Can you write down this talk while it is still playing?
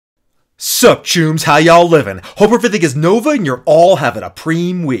Sup chooms, how y'all living? Hope everything is Nova and you're all having a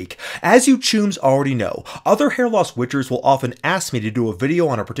preem week. As you chooms already know, other hair loss witchers will often ask me to do a video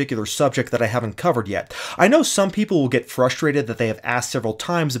on a particular subject that I haven't covered yet. I know some people will get frustrated that they have asked several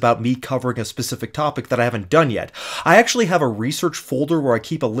times about me covering a specific topic that I haven't done yet. I actually have a research folder where I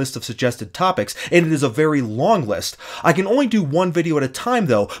keep a list of suggested topics, and it is a very long list. I can only do one video at a time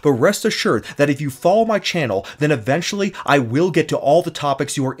though, but rest assured that if you follow my channel, then eventually I will get to all the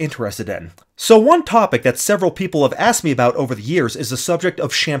topics you are interested in. So one topic that several people have asked me about over the years is the subject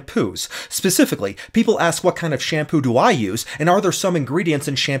of shampoos. Specifically, people ask what kind of shampoo do I use, and are there some ingredients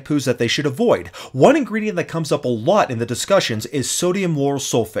in shampoos that they should avoid? One ingredient that comes up a lot in the discussions is sodium lauryl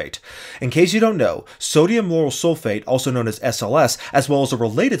sulfate. In case you don't know, sodium lauryl sulfate, also known as SLS, as well as a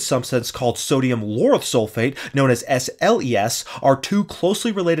related substance called sodium lauryl sulfate, known as SLES, are two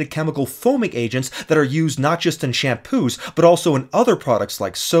closely related chemical foaming agents that are used not just in shampoos, but also in other products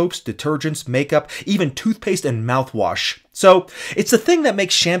like soaps, detergents, makeup, even toothpaste and mouthwash. So, it's the thing that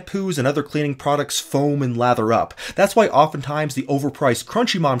makes shampoos and other cleaning products foam and lather up. That's why oftentimes the overpriced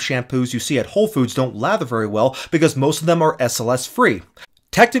Crunchy Mom shampoos you see at Whole Foods don't lather very well, because most of them are SLS free.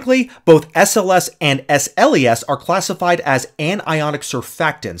 Technically, both SLS and SLES are classified as anionic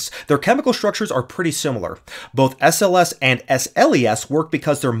surfactants. Their chemical structures are pretty similar. Both SLS and SLES work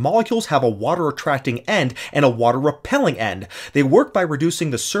because their molecules have a water-attracting end and a water-repelling end. They work by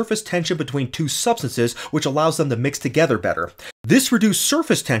reducing the surface tension between two substances, which allows them to mix together better. This reduced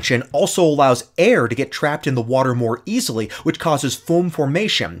surface tension also allows air to get trapped in the water more easily, which causes foam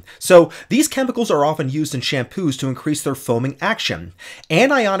formation. So, these chemicals are often used in shampoos to increase their foaming action.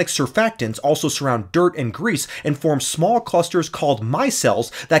 Anionic surfactants also surround dirt and grease and form small clusters called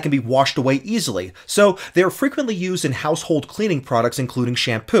micelles that can be washed away easily. So, they are frequently used in household cleaning products including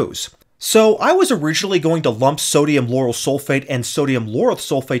shampoos. So, I was originally going to lump sodium lauryl sulfate and sodium lauryl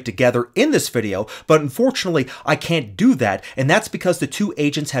sulfate together in this video, but unfortunately I can't do that, and that's because the two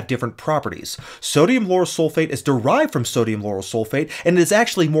agents have different properties. Sodium lauryl sulfate is derived from sodium lauryl sulfate, and it is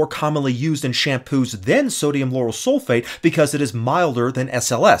actually more commonly used in shampoos than sodium lauryl sulfate because it is milder than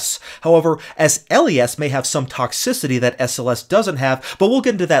SLS. However, SLES may have some toxicity that SLS doesn't have, but we'll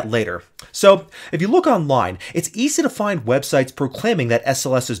get into that later. So, if you look online, it's easy to find websites proclaiming that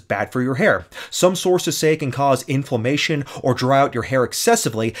SLS is bad for your hair. Some sources say it can cause inflammation or dry out your hair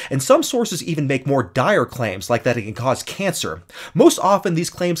excessively, and some sources even make more dire claims, like that it can cause cancer. Most often, these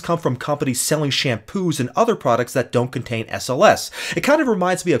claims come from companies selling shampoos and other products that don't contain SLS. It kind of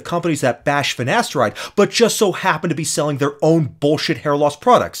reminds me of companies that bash finasteride, but just so happen to be selling their own bullshit hair loss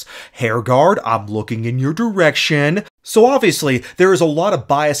products. Hair Guard, I'm looking in your direction. So obviously, there is a lot of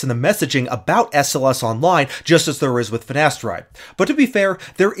bias in the messaging about SLS online, just as there is with finasteride. But to be fair,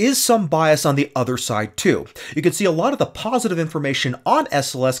 there is some bias on the other side too. You can see a lot of the positive information on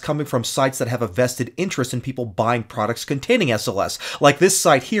SLS coming from sites that have a vested interest in people buying products containing SLS, like this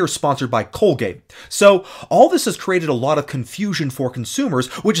site here sponsored by Colgate. So all this has created a lot of confusion for consumers,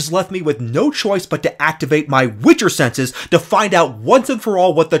 which has left me with no choice but to activate my witcher senses to find out once and for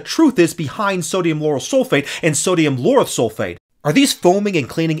all what the truth is behind sodium lauryl sulfate and sodium lauryl sulfate. Are these foaming and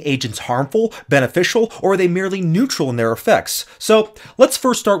cleaning agents harmful, beneficial, or are they merely neutral in their effects? So, let's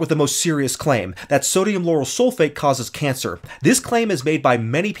first start with the most serious claim, that sodium lauryl sulfate causes cancer. This claim is made by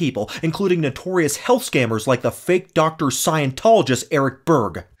many people, including notorious health scammers like the fake Dr. Scientologist Eric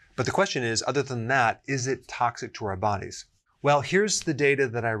Berg. But the question is, other than that, is it toxic to our bodies? Well, here's the data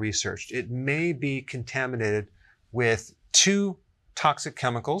that I researched. It may be contaminated with two toxic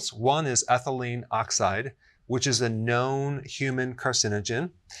chemicals. One is ethylene oxide, which is a known human carcinogen,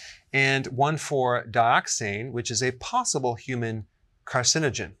 and 1,4-dioxane, which is a possible human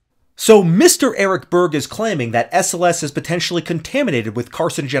carcinogen. So Mr. Eric Berg is claiming that SLS is potentially contaminated with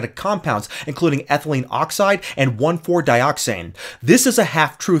carcinogenic compounds, including ethylene oxide and 1,4-dioxane. This is a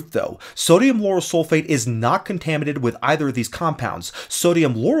half-truth though. Sodium lauryl sulfate is not contaminated with either of these compounds.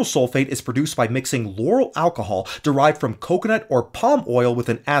 Sodium lauryl sulfate is produced by mixing lauryl alcohol derived from coconut or palm oil with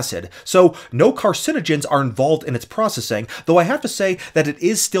an acid. So no carcinogens are involved in its processing, though I have to say that it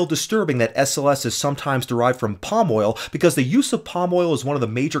is still disturbing that SLS is sometimes derived from palm oil because the use of palm oil is one of the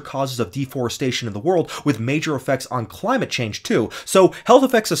major causes of deforestation in the world, with major effects on climate change too. So health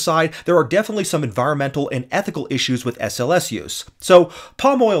effects aside, there are definitely some environmental and ethical issues with SLS use. So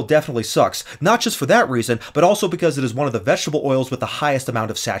palm oil definitely sucks, not just for that reason, but also because it is one of the vegetable oils with the highest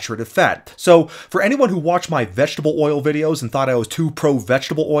amount of saturated fat. So for anyone who watched my vegetable oil videos and thought I was too pro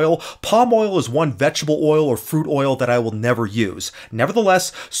vegetable oil, palm oil is one vegetable oil or fruit oil that I will never use.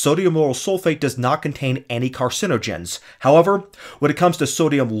 Nevertheless, sodium lauryl sulfate does not contain any carcinogens. However, when it comes to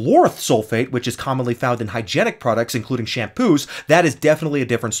sodium lauryl sulfate, which is commonly found in hygienic products including shampoos, that is definitely a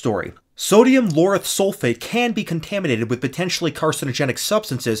different story. Sodium Lauryl Sulfate can be contaminated with potentially carcinogenic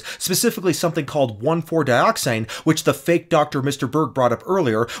substances, specifically something called 1,4-dioxane, which the fake Dr. Mr. Berg brought up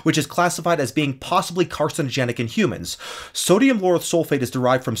earlier, which is classified as being possibly carcinogenic in humans. Sodium lauryl sulfate is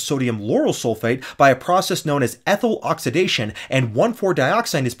derived from sodium lauryl sulfate by a process known as ethyl oxidation, and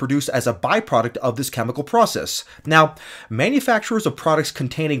 1,4-dioxane is produced as a byproduct of this chemical process. Now, manufacturers of products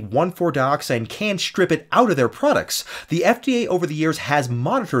containing 1,4-dioxane can strip it out of their products. The FDA over the years has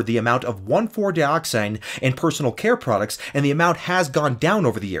monitored the amount of 1,4-dioxane in personal care products, and the amount has gone down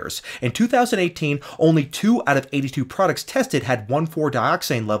over the years. In 2018, only 2 out of 82 products tested had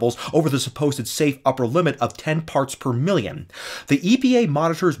 1,4-dioxane levels over the supposed safe upper limit of 10 parts per million. The EPA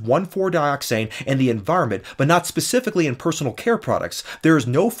monitors 1,4-dioxane in the environment, but not specifically in personal care products. There is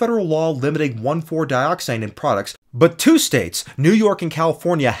no federal law limiting 1,4-dioxane in products, but 2 states, New York and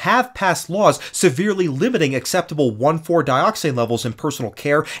California, have passed laws severely limiting acceptable 1,4-dioxane levels in personal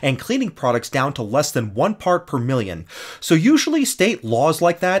care and cleaning products down to less than 1 part per million. So usually state laws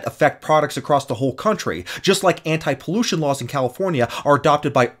like that affect products across the whole country, just like anti-pollution laws in California are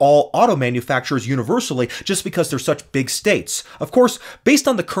adopted by all auto manufacturers universally just because they're such big states. Of course, based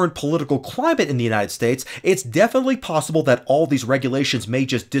on the current political climate in the United States, it's definitely possible that all these regulations may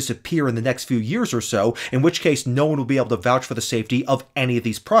just disappear in the next few years or so, in which case no one will be able to vouch for the safety of any of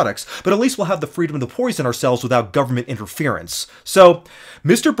these products, but at least we'll have the freedom to poison ourselves without government interference. So,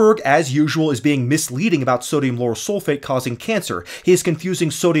 Mr. Berg, as usual, is being misleading about sodium lauryl sulfate causing cancer. He is confusing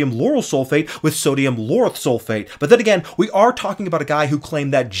sodium lauryl sulfate with sodium Laureth sulfate. But then again, we are talking about a guy who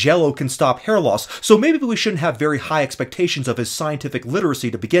claimed that Jell-O can stop hair loss, so maybe we shouldn't have very high expectations of his scientific literacy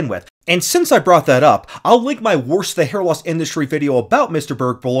to begin with. And since I brought that up, I'll link my Worst the Hair Loss Industry video about Mr.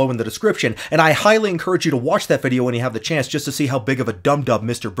 Berg below in the description, and I highly encourage you to watch that video when you have the chance just to see how big of a dum-dum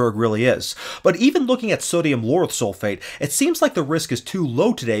Mr. Berg really is. But even looking at sodium Laureth sulfate, it seems like the risk is too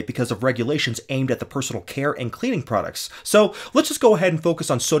low today because of regulations aimed at the personal care and cleaning products. So let's just go ahead and focus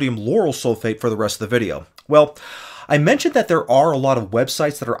on sodium lauryl sulfate for the rest of the video. Well, I mentioned that there are a lot of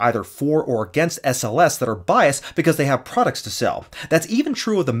websites that are either for or against SLS that are biased because they have products to sell. That's even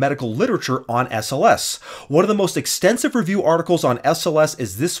true of the medical literature on SLS. One of the most extensive review articles on SLS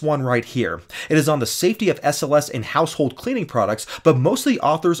is this one right here. It is on the safety of SLS in household cleaning products, but most of the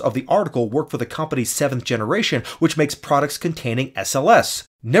authors of the article work for the company's 7th generation, which makes products containing SLS.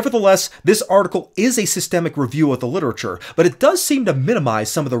 Nevertheless, this article is a systemic review of the literature, but it does seem to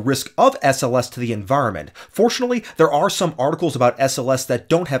minimize some of the risk of SLS to the environment. Fortunately, there are some articles about SLS that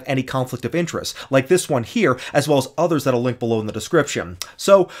don't have any conflict of interest, like this one here, as well as others that I'll link below in the description.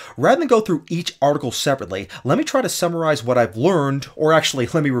 So, rather than go through each article separately, let me try to summarize what I've learned, or actually,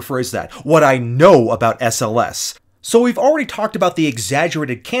 let me rephrase that, what I know about SLS. So we've already talked about the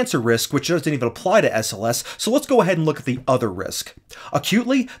exaggerated cancer risk, which doesn't even apply to SLS, so let's go ahead and look at the other risk.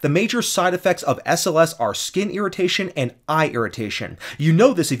 Acutely, the major side effects of SLS are skin irritation and eye irritation. You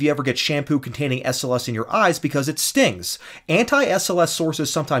know this if you ever get shampoo containing SLS in your eyes because it stings. Anti-SLS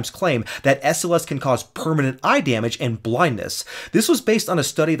sources sometimes claim that SLS can cause permanent eye damage and blindness. This was based on a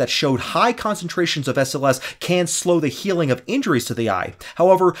study that showed high concentrations of SLS can slow the healing of injuries to the eye.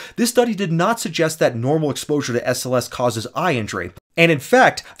 However, this study did not suggest that normal exposure to SLS causes eye injury. And in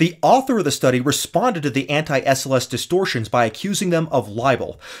fact, the author of the study responded to the anti-SLS distortions by accusing them of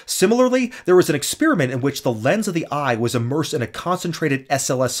libel. Similarly, there was an experiment in which the lens of the eye was immersed in a concentrated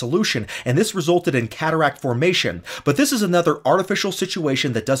SLS solution, and this resulted in cataract formation. But this is another artificial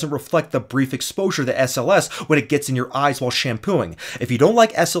situation that doesn't reflect the brief exposure to SLS when it gets in your eyes while shampooing. If you don't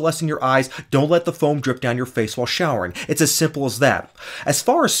like SLS in your eyes, don't let the foam drip down your face while showering. It's as simple as that. As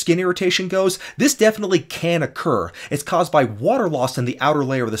far as skin irritation goes, this definitely can occur. It's caused by water loss in the outer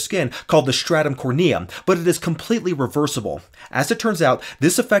layer of the skin called the stratum corneum, but it is completely reversible. As it turns out,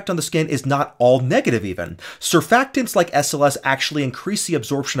 this effect on the skin is not all negative even. Surfactants like SLS actually increase the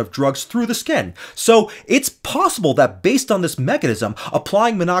absorption of drugs through the skin. So it's possible that based on this mechanism,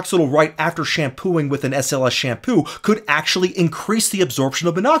 applying minoxidil right after shampooing with an SLS shampoo could actually increase the absorption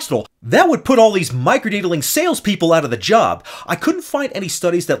of minoxidil. That would put all these microneedling salespeople out of the job. I couldn't find any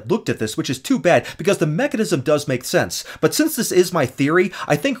studies that looked at this, which is too bad because the mechanism does make sense. But since this is my theory,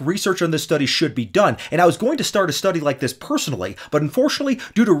 I think research on this study should be done, and I was going to start a study like this personally, but unfortunately,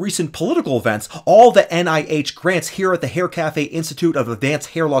 due to recent political events, all the NIH grants here at the Hair Cafe Institute of Advanced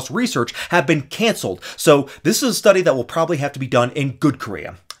Hair Loss Research have been canceled, so this is a study that will probably have to be done in good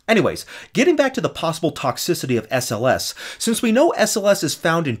Korea. Anyways, getting back to the possible toxicity of SLS, since we know SLS is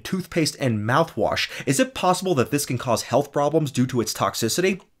found in toothpaste and mouthwash, is it possible that this can cause health problems due to its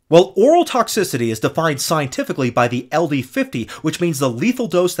toxicity? Well, oral toxicity is defined scientifically by the LD50, which means the lethal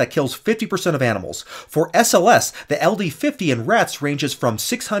dose that kills 50% of animals. For SLS, the LD50 in rats ranges from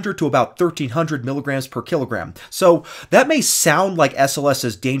 600 to about 1300 milligrams per kilogram. So that may sound like SLS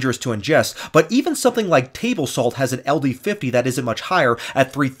is dangerous to ingest, but even something like table salt has an LD50 that isn't much higher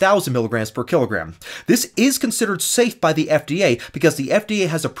at 3000 milligrams per kilogram. This is considered safe by the FDA because the FDA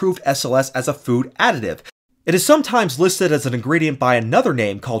has approved SLS as a food additive. It is sometimes listed as an ingredient by another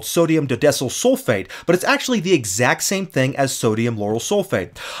name called sodium dodecyl sulfate, but it's actually the exact same thing as sodium lauryl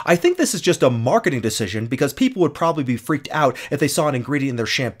sulfate. I think this is just a marketing decision because people would probably be freaked out if they saw an ingredient in their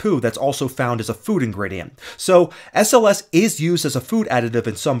shampoo that's also found as a food ingredient. So SLS is used as a food additive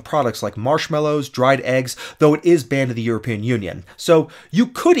in some products like marshmallows, dried eggs, though it is banned in the European Union. So you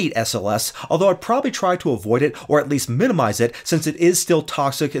could eat SLS, although I'd probably try to avoid it or at least minimize it since it is still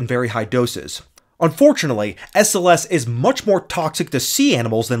toxic in very high doses. Unfortunately, SLS is much more toxic to sea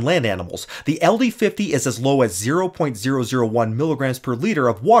animals than land animals. The LD50 is as low as 0.001 milligrams per liter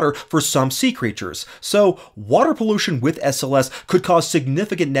of water for some sea creatures. So, water pollution with SLS could cause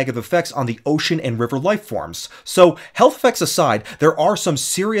significant negative effects on the ocean and river life forms. So, health effects aside, there are some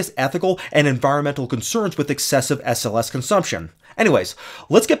serious ethical and environmental concerns with excessive SLS consumption. Anyways,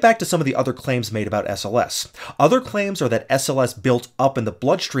 let's get back to some of the other claims made about SLS. Other claims are that SLS builds up in the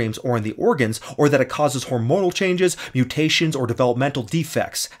bloodstreams or in the organs, or that it causes hormonal changes, mutations, or developmental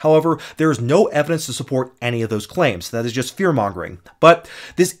defects. However, there is no evidence to support any of those claims. That is just fear-mongering. But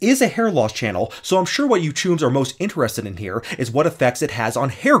this is a hair loss channel, so I'm sure what you chooms are most interested in here is what effects it has on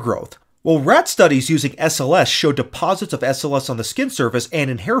hair growth. Well, rat studies using SLS showed deposits of SLS on the skin surface and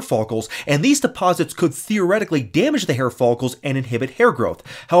in hair follicles, and these deposits could theoretically damage the hair follicles and inhibit hair growth.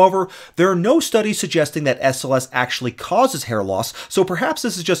 However, there are no studies suggesting that SLS actually causes hair loss, so perhaps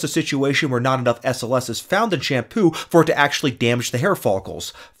this is just a situation where not enough SLS is found in shampoo for it to actually damage the hair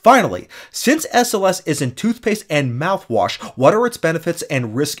follicles. Finally, since SLS is in toothpaste and mouthwash, what are its benefits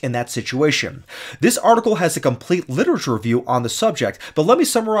and risks in that situation? This article has a complete literature review on the subject, but let me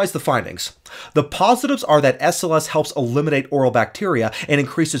summarize the findings. The positives are that SLS helps eliminate oral bacteria and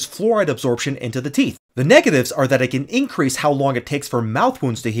increases fluoride absorption into the teeth. The negatives are that it can increase how long it takes for mouth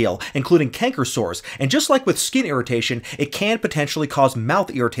wounds to heal, including canker sores, and just like with skin irritation, it can potentially cause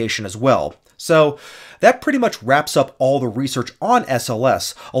mouth irritation as well. So, that pretty much wraps up all the research on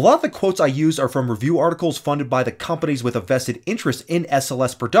SLS. A lot of the quotes I use are from review articles funded by the companies with a vested interest in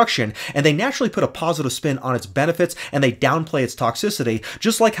SLS production, and they naturally put a positive spin on its benefits and they downplay its toxicity,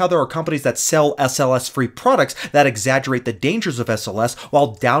 just like how there are companies that sell SLS-free products that exaggerate the dangers of SLS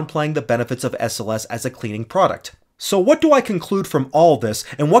while downplaying the benefits of SLS as a cleaning product. So what do I conclude from all this,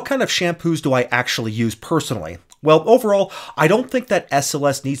 and what kind of shampoos do I actually use personally? Well, overall, I don't think that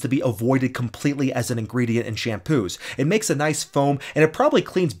SLS needs to be avoided completely as an ingredient in shampoos. It makes a nice foam, and it probably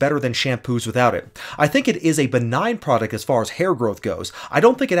cleans better than shampoos without it. I think it is a benign product as far as hair growth goes. I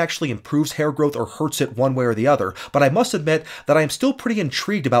don't think it actually improves hair growth or hurts it one way or the other, but I must admit that I am still pretty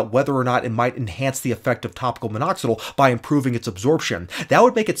intrigued about whether or not it might enhance the effect of topical minoxidil by improving its absorption. That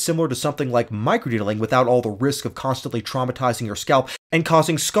would make it similar to something like microneedling without all the risk of constantly traumatizing your scalp and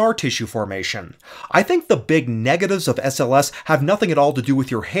causing scar tissue formation. I think the big negatives of SLS have nothing at all to do with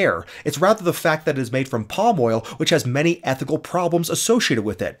your hair. It's rather the fact that it is made from palm oil, which has many ethical problems associated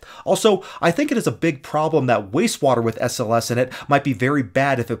with it. Also, I think it is a big problem that wastewater with SLS in it might be very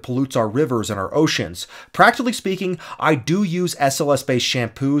bad if it pollutes our rivers and our oceans. Practically speaking, I do use SLS-based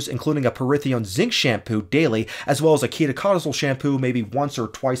shampoos, including a Perithione zinc shampoo daily, as well as a ketoconazole shampoo maybe once or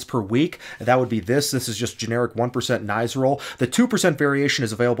twice per week. That would be this. This is just generic 1% Nizoral. The 2% variation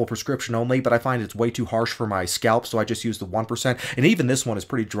is available prescription only, but I find it's way too harsh for my scalp, so I just use the 1%. And even this one is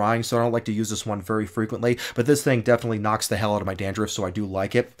pretty drying, so I don't like to use this one very frequently, but this thing definitely knocks the hell out of my dandruff, so I do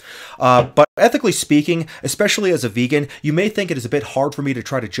like it. But ethically speaking, especially as a vegan, you may think it is a bit hard for me to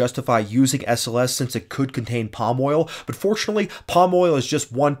try to justify using SLS since it could contain palm oil, but fortunately, palm oil is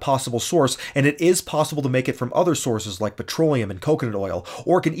just one possible source, and it is possible to make it from other sources like petroleum and coconut oil,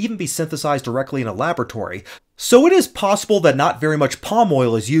 or it can even be synthesized directly in a laboratory. So it is possible that not very much palm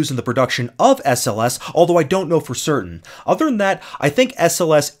oil is used in the production of SLS, although I don't know for certain. Other than that, I think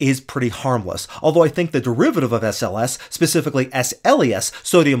SLS is pretty harmless, although I think the derivative of SLS, specifically SLES,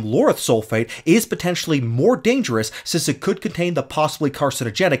 sodium lauryl sulfate, is potentially more dangerous since it could contain the possibly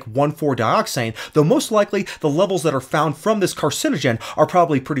carcinogenic 1,4-dioxane, though most likely the levels that are found from this carcinogen are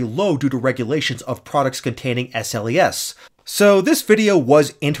probably pretty low due to regulations of products containing SLES. So this video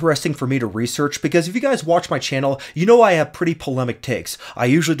was interesting for me to research because if you guys watch my channel, you know I have pretty polemic takes. I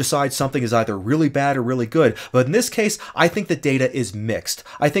usually decide something is either really bad or really good, but in this case, I think the data is mixed.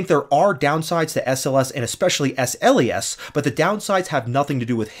 I think there are downsides to SLS and especially SLES, but the downsides have nothing to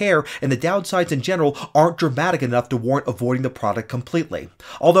do with hair, and the downsides in general aren't dramatic enough to warrant avoiding the product completely.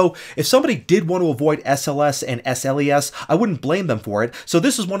 Although, if somebody did want to avoid SLS and SLES, I wouldn't blame them for it, so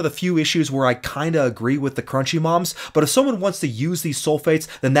this is one of the few issues where I kinda agree with the crunchy moms, but if someone wants to use these sulfates,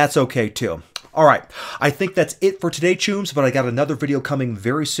 then that's okay too. Alright, I think that's it for today, Chooms, but I got another video coming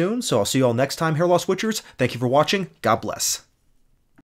very soon, so I'll see you all next time, hair loss witchers. Thank you for watching. God bless.